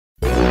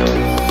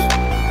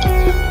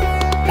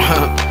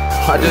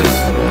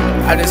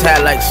I just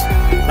had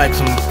like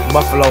some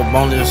buffalo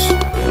boneless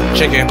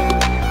chicken.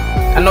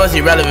 I know it's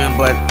irrelevant,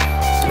 but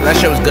that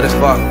shit was good as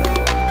fuck.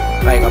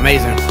 Like,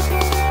 amazing.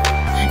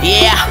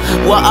 Yeah,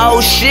 well,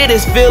 oh shit,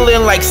 it's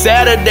feeling like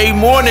Saturday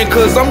morning,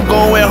 cause I'm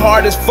going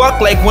hard as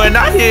fuck. Like when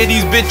I hear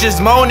these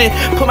bitches moaning,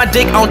 put my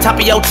dick on top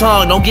of your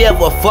tongue. Don't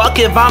give a fuck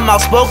if I'm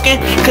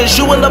outspoken, cause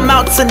you will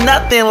amount to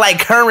nothing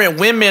like current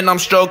women I'm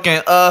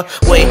stroking.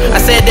 Wait,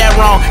 I said that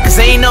wrong, cause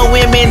ain't no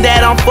women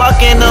that I'm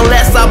fucking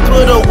unless I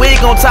put a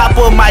wig on top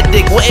of my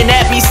dick. Wouldn't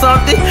that be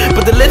something?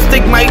 But the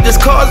lipstick might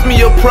just cause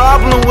me a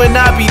problem when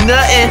I be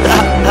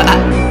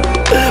nuttin'.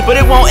 But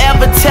it won't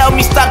ever tell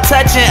me stop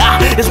touching.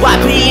 It's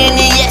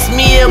YPNESOD,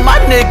 me and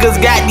my niggas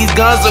got these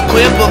guns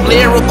equipped with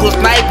lyrical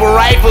sniper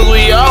rifles.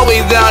 We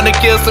always down to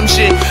kill some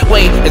shit.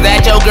 Wait, is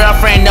that your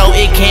girlfriend? No,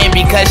 it can't,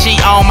 because she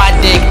on my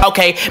dick.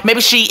 Okay,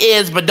 maybe she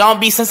is, but don't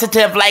be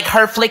sensitive like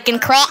her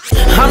flicking crack.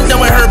 I'm done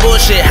with her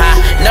bullshit,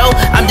 no,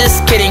 I'm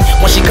just kidding.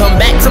 When she come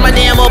back to my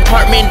damn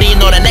apartment, do you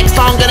know the next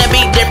song gonna be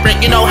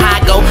different? You know how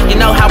I go, you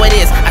know how it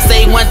is. I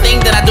say one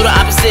thing, then I do the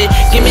opposite.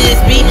 Give me this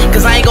beat,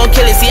 cause I ain't gon'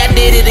 kill it. See, I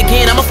did it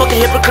again, I'm a fucking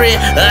hypocrite.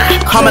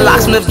 I'm a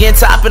locksmith getting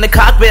top in the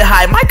cockpit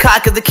high. My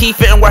cock is the key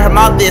fitting where her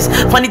mouth is.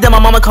 Funny that my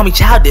mama call me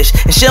childish,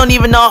 and she don't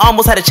even know I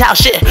almost had a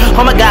child. Shit,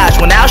 oh my gosh,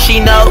 well now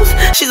she knows.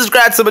 She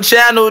subscribed to my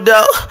channel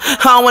though.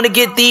 I don't wanna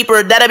get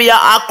deeper, that'll be an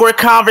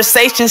awkward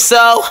conversation.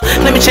 So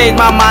let me change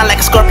my mind like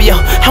a Scorpio.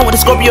 I want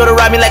a Scorpio to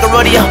ride me like a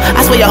rodeo.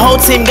 I swear your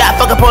whole team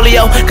got fucking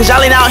polio, cause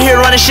y'all ain't out here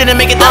running shit and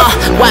make it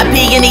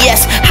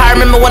YPNESOD. I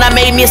remember when I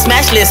made me a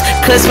smash list.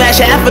 Could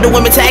smash half of the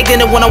women tagged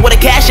in it when I'm where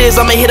the cash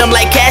is. I'ma hit them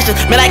like cashes.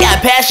 Man, I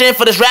got passion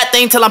for this rap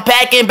thing till I'm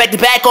packing. Back to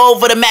back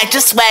over the Mac,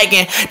 just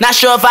swagging. Not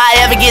sure if I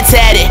ever get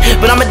tatted,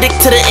 but I'm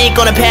addicted to the ink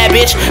on the pad,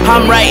 bitch.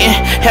 I'm writing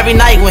every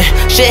night when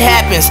shit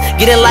happens,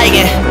 get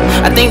enlightened.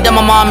 I think that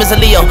my mom is a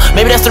Leo.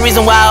 Maybe that's the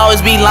reason why I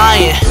always be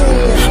lying.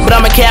 But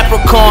I'm a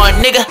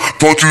Capricorn, nigga.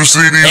 Don't you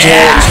see these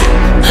ones?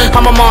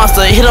 I'm a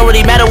monster, it don't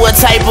really matter what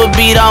type of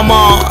beat I'm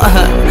on.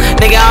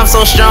 Nigga, I'm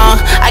so strong,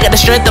 I got the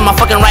strength in my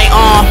fucking right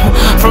arm.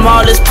 From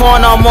all this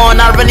porn I'm on,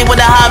 I really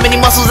wonder how many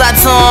muscles I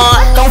torn.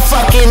 Don't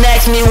fucking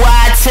ask me why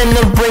I tend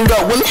to bring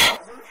up women.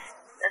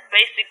 That's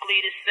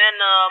basically the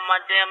center of my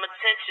damn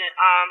attention.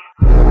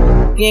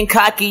 Getting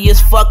cocky as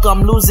fuck,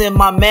 I'm losing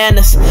my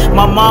manners.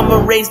 My mama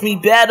raised me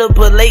better,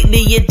 but lately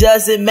it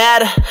doesn't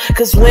matter.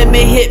 Cause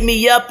women hit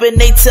me up and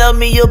they tell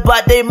me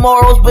about their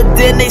morals, but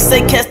then they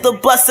say catch the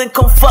bus and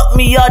come fuck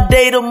me all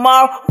day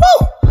tomorrow.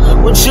 Woo!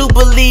 Would you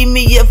believe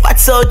me if I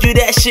told you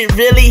that shit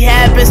really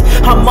happens?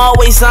 I'm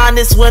always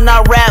honest when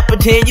I rap, but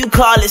then you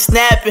call it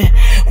snapping.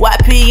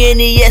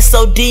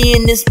 YPNESOD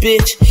in this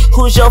bitch.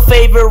 Who's your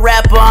favorite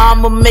rapper?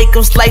 I'ma make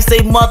them slice they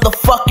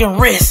motherfucking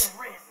wrist.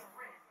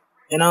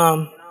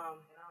 And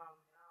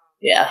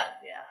yeah,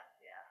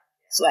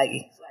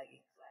 swaggy.